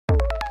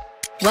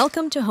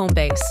Welcome to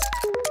Homebase.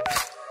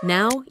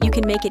 Now you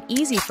can make it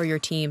easy for your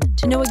team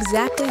to know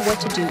exactly what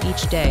to do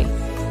each day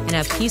and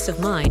have peace of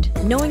mind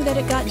knowing that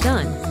it got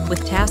done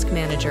with Task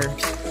Manager.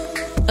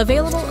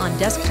 Available on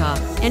desktop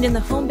and in the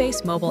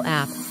Homebase mobile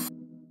app.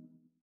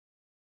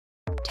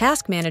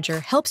 Task Manager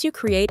helps you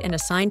create and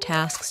assign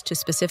tasks to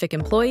specific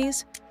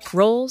employees,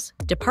 roles,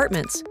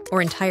 departments, or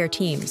entire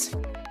teams.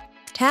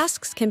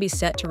 Tasks can be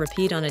set to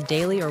repeat on a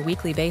daily or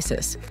weekly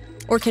basis,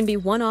 or can be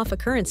one-off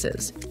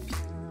occurrences.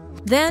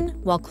 Then,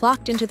 while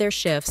clocked into their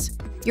shifts,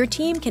 your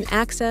team can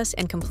access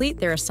and complete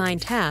their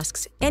assigned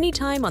tasks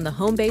anytime on the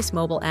Homebase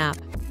mobile app.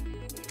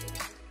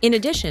 In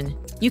addition,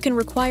 you can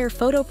require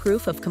photo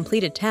proof of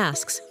completed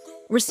tasks,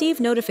 receive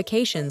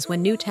notifications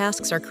when new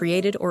tasks are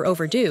created or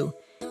overdue,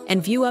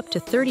 and view up to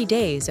 30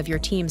 days of your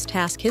team's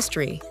task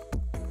history.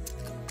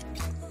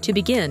 To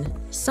begin,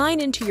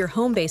 sign into your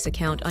Homebase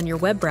account on your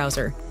web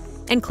browser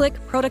and click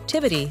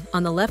Productivity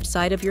on the left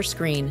side of your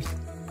screen.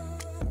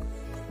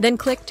 Then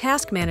click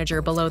Task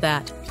Manager below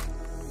that.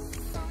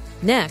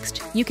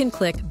 Next, you can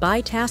click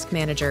By Task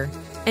Manager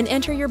and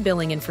enter your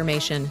billing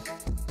information.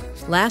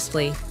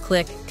 Lastly,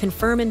 click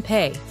Confirm and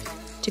Pay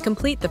to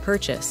complete the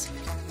purchase.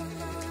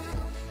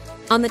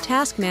 On the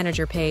Task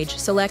Manager page,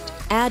 select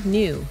Add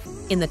New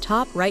in the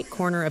top right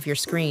corner of your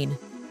screen.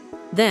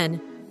 Then,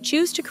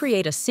 choose to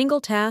create a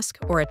single task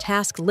or a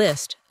task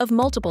list of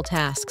multiple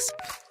tasks.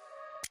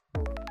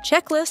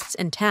 Checklists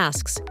and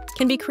tasks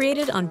can be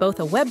created on both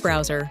a web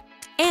browser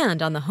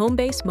and on the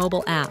Homebase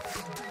mobile app.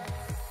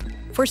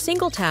 For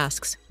single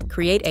tasks,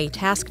 create a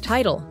task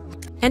title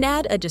and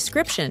add a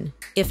description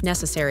if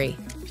necessary.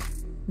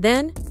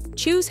 Then,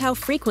 choose how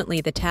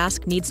frequently the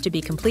task needs to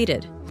be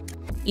completed,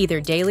 either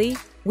daily,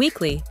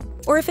 weekly,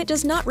 or if it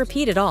does not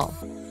repeat at all.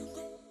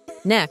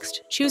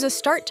 Next, choose a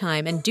start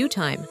time and due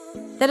time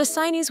that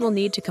assignees will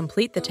need to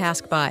complete the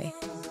task by.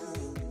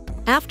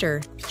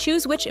 After,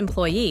 choose which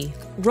employee,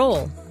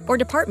 role, or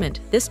department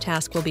this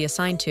task will be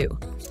assigned to,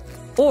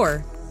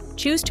 or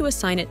choose to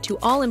assign it to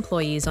all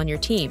employees on your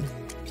team.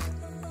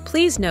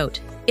 Please note,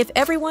 if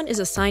everyone is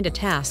assigned a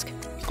task,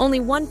 only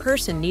one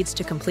person needs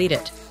to complete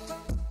it.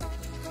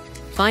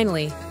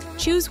 Finally,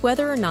 choose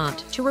whether or not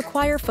to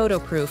require photo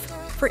proof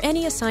for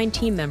any assigned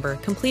team member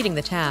completing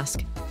the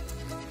task.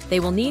 They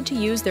will need to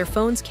use their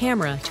phone's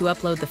camera to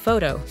upload the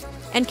photo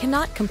and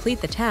cannot complete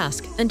the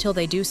task until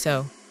they do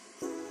so.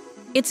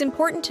 It's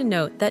important to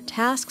note that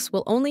tasks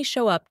will only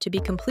show up to be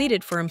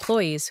completed for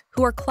employees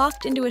who are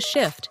clocked into a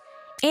shift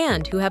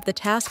and who have the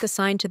task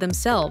assigned to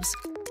themselves,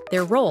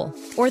 their role,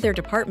 or their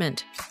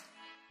department.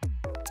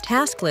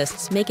 Task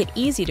lists make it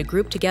easy to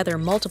group together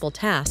multiple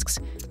tasks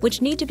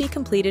which need to be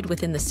completed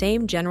within the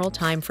same general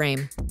time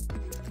frame.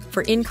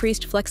 For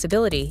increased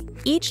flexibility,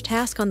 each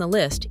task on the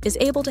list is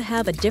able to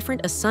have a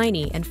different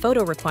assignee and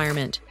photo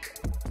requirement.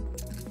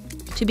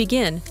 To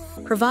begin,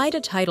 provide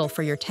a title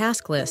for your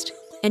task list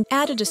and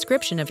add a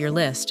description of your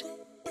list.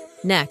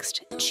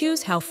 Next,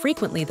 choose how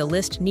frequently the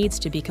list needs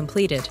to be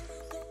completed,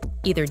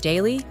 either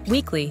daily,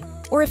 weekly,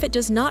 or if it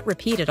does not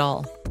repeat at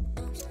all.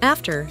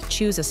 After,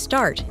 choose a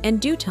start and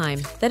due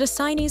time that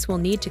assignees will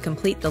need to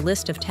complete the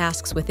list of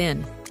tasks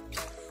within.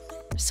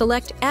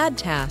 Select Add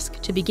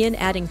Task to begin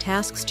adding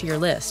tasks to your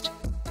list.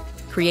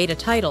 Create a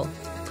title,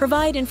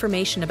 provide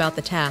information about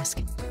the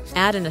task,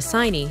 add an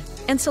assignee,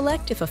 and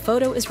select if a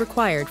photo is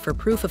required for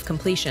proof of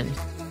completion.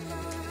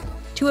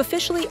 To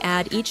officially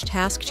add each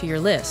task to your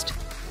list,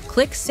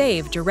 click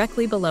Save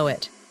directly below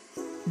it.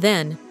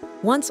 Then,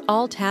 once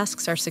all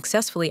tasks are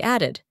successfully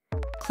added,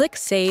 click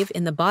Save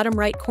in the bottom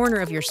right corner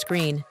of your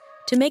screen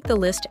to make the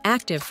list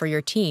active for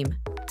your team.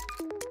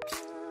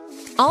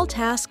 All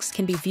tasks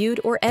can be viewed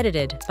or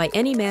edited by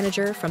any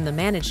manager from the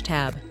Manage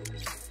tab.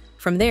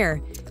 From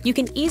there, you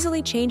can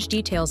easily change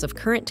details of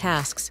current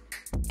tasks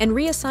and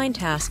reassign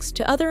tasks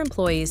to other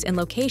employees and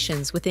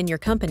locations within your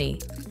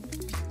company.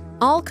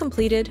 All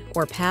completed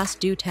or past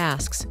due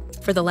tasks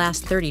for the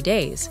last 30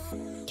 days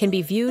can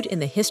be viewed in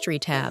the History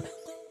tab.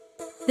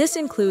 This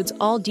includes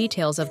all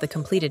details of the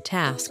completed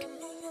task,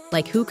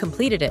 like who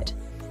completed it,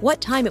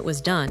 what time it was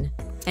done,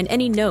 and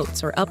any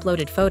notes or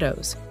uploaded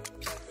photos.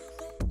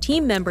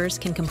 Team members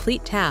can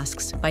complete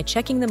tasks by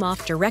checking them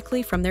off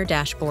directly from their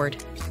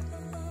dashboard.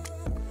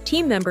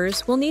 Team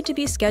members will need to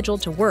be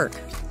scheduled to work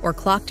or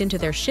clocked into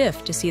their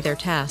shift to see their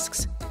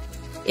tasks.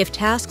 If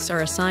tasks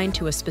are assigned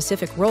to a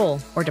specific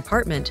role or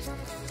department,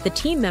 the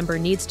team member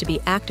needs to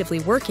be actively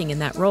working in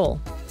that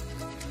role.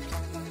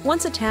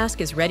 Once a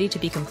task is ready to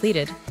be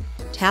completed,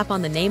 tap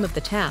on the name of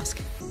the task,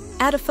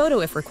 add a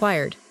photo if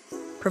required,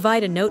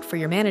 provide a note for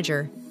your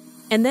manager,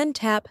 and then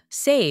tap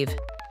Save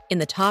in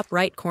the top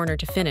right corner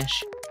to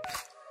finish.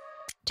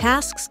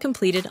 Tasks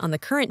completed on the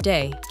current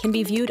day can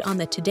be viewed on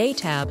the Today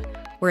tab,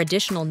 where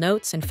additional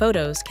notes and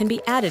photos can be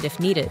added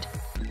if needed.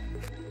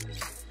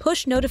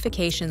 Push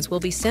notifications will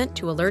be sent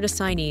to alert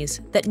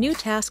assignees that new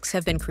tasks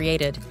have been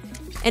created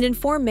and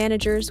inform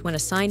managers when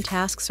assigned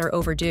tasks are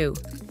overdue.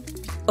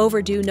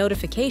 Overdue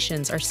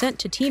notifications are sent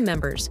to team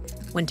members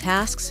when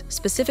tasks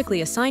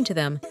specifically assigned to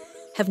them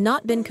have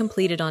not been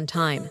completed on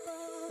time.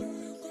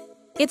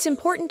 It's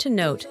important to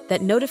note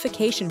that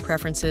notification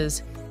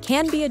preferences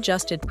can be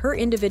adjusted per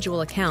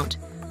individual account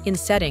in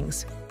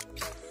Settings.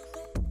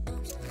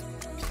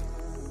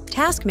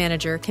 Task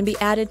Manager can be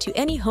added to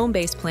any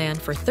Homebase plan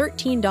for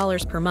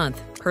 $13 per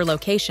month per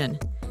location.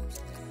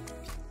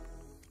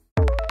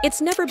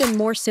 It's never been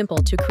more simple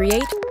to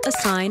create,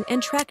 assign,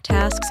 and track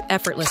tasks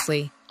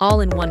effortlessly, all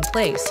in one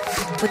place,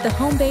 with the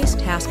Homebase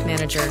Task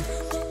Manager.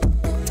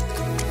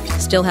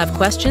 Still have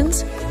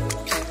questions?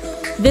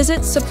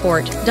 Visit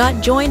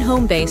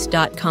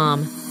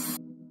support.joinhomebase.com.